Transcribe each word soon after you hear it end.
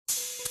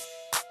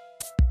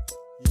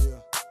Yeah,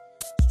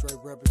 straight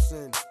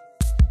representing.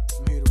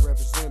 I'm here to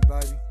represent,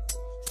 baby.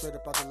 Straight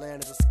up out the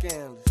land of the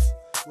scandalous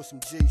with some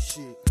G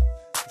shit.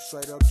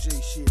 Straight up G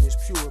shit, and it's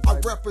pure, baby. I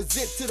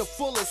represent to the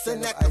fullest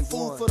and act the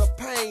fool for the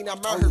pain.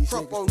 I'm out here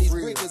crump on these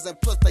niggas and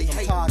plus they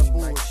hate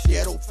me.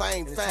 Ghetto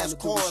fame, fast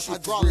cars,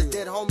 hydraulics,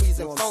 dead homies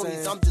and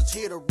phonies. I'm just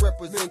here to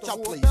represent y'all,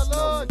 please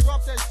know me.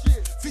 Drop that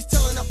shit. Feast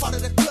telling up out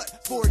of the cut,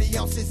 40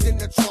 ounces in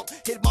the trunk.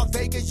 Hit my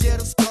Vegas, yeah,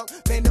 them skunk.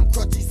 Man, them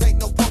crutchies ain't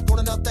no punk. On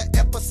another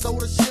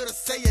episode, I should've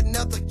say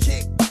another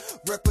kick.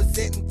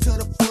 Representing to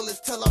the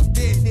fullest till I'm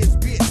dead. This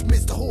bitch,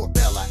 Mr.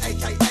 Horbella,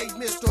 aka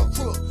Mr.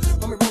 Crook.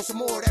 Let me roll some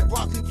more of that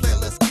broccoli player.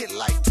 Let's get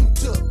like two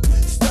took.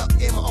 Stuck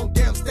in my own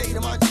damn state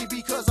of my G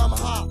because I'm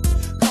hot.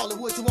 Call it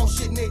what you want,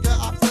 shit, nigga.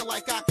 I feel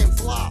like I can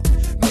fly.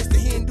 Mr.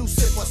 Hindu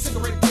sipper,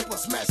 cigarette paper,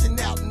 smashing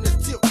out in the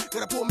tip.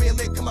 Gotta pour me a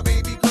lick, my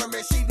baby girl,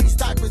 man. She needs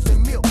diapers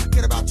and milk.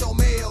 Get about your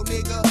mail,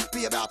 nigga.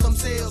 Be about them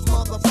sales,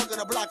 motherfucker.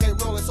 The block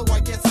ain't rolling, so I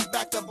guess it's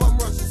back to bum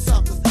rushing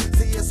suckers.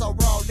 See, it's a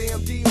raw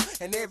damn deal,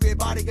 and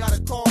everybody got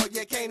a call.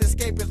 You can't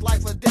escape it,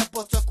 life or death,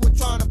 but just quit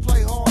trying to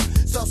play hard.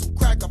 Sell some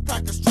crack, a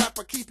pack a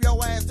strapper, keep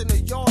your ass in the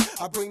yard.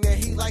 I bring that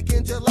heat like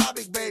in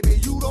Jalabic, baby.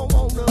 You don't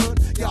want none.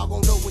 Y'all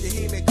gon' know when you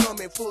hear me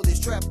coming, fully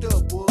strapped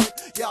up, wood.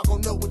 Y'all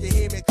gon' know when you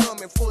hear me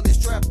coming, fully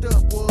strapped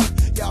up,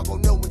 wood. Y'all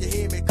gon' know when you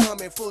hear me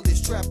coming, fully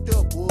strapped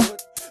up,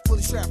 wood.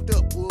 Fully strapped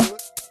up,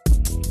 wood.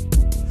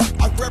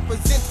 I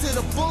represent to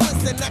the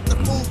fullest and act the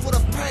fool for the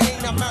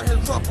pain. I'm out here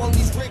drunk on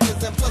these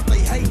riggers and plus they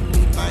hate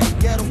me, man.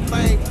 Ghetto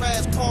fame,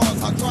 fast cars,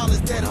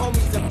 hydraulics, dead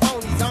homies and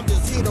phonies. I'm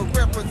just here to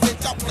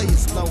represent, y'all play it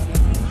slow.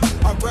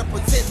 I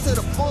represent to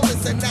the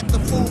fullest and act the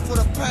fool for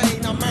the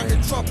pain. I'm out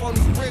here drunk on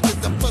these riggers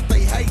and plus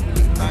they hate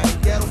me,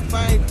 man. Ghetto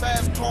fame,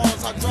 fast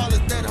cars,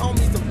 hydraulics, dead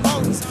homies and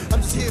phonies.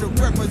 I'm just here to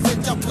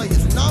represent, y'all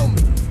players know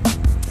me.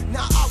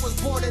 Now I was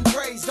born and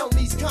raised on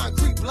these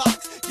concrete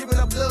blocks, giving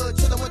up blood,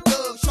 chillin' with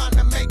thugs, trying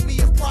to make me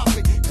a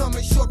profit.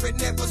 Coming short but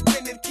never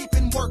spending,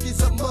 keeping work is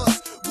a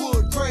must.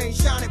 Wood grain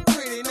shining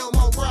pretty, no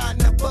more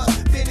riding a bus.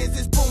 Business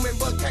is booming,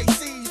 but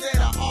KC's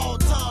at an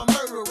all-time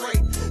murder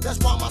rate. That's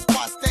why my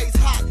spot stays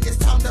hot. It's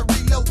time to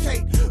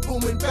relocate.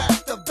 Booming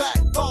back to back,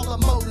 baller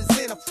motors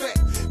in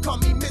effect. Call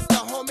me Mr.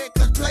 Homie,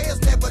 'cause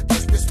players never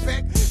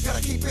disrespect.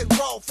 Gotta keep it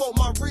raw for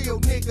my real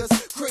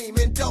niggas. Cream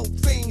and dope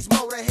fiends,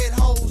 motorhead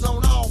hoes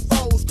on all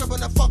foes.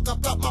 Scribbling the fuck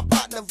up out my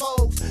partner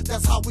Vogues.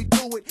 That's how we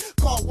do it.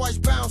 Car wash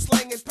bound,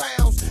 slanging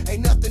pounds.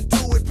 Ain't nothing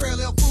to it.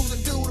 Parallel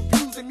cruising, dude,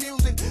 abusing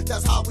music.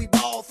 That's how we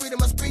ball.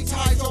 Freedom of speech,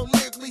 hydro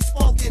lyrically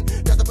spoken.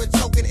 Nothing but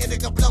joking,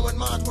 indica blowing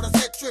minds with a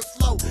set trip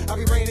flow. I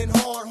be raining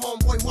hard,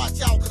 homeboy,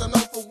 watch out, 'cause I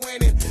know for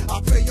winning.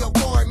 I play your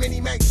guard, mini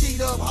Mac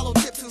cheat up, hollow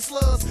tips and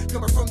slugs.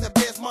 Coming from the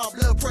best, my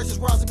blood pressure's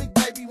rising. Big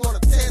baby wanna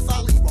test,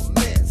 I leave a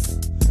mess.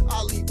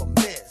 I leave a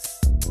mess.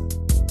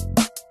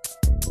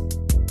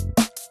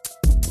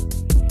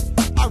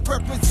 I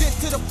represent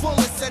to the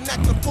fullest and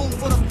act the fool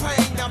for the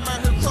pain. I'm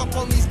out here drunk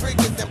on these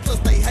riggers and plus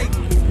they hate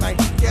me, man.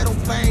 Ghetto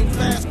fame,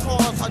 fast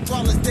cars,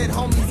 hydraulics, dead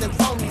homies and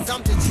phonies.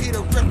 I'm just here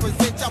to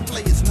represent, y'all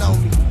players know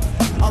me.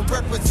 I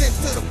represent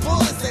to the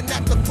fullest and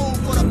act the fool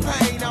for the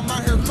pain. I'm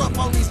out here drunk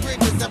on these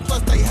riggers and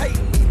plus they hate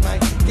me, man.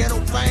 Ghetto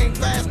fame,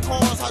 fast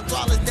cars,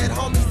 hydraulics, dead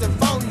homies and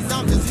phonies.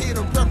 I'm just here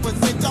to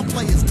represent, y'all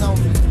players know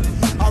me.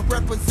 I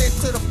represent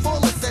to the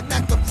fullest and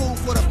act the fool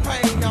for the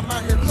pain. I'm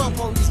out here drunk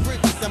on these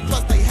riggers and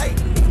plus they hate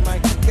me, man.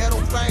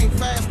 Ghetto fame,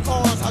 fast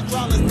cars,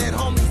 hydraulics, dead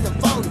homies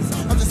and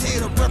phonies. I'm just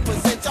here to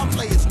represent, y'all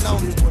players know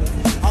me.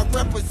 I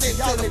represent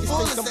to the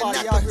fullest and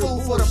act the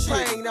fool for the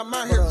pain. I'm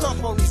out here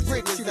drunk on these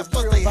riggers and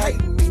plus they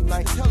hating me,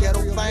 man.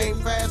 Ghetto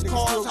fame, fast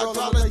cars,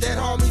 hydraulics, dead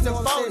homies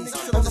and phonies.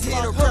 I'm just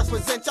here to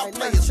represent, y'all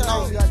players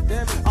know me.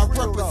 I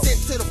represent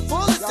to the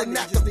fullest and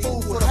act the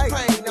fool for the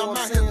pain. I'm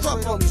out here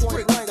drunk on these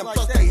riggers and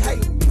plus they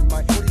hating me,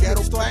 man.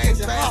 Ghetto fame,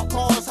 fast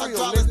cars,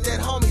 hydraulics, dead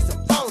homies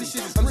and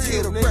phonies. I'm just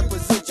here to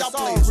represent, y'all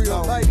players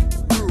know me.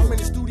 I'm in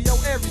the studio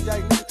every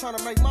day, nigga, trying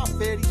to make my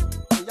fatty.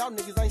 And y'all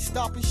niggas ain't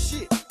stopping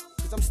shit,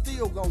 'cause I'm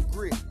still gon'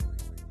 grit.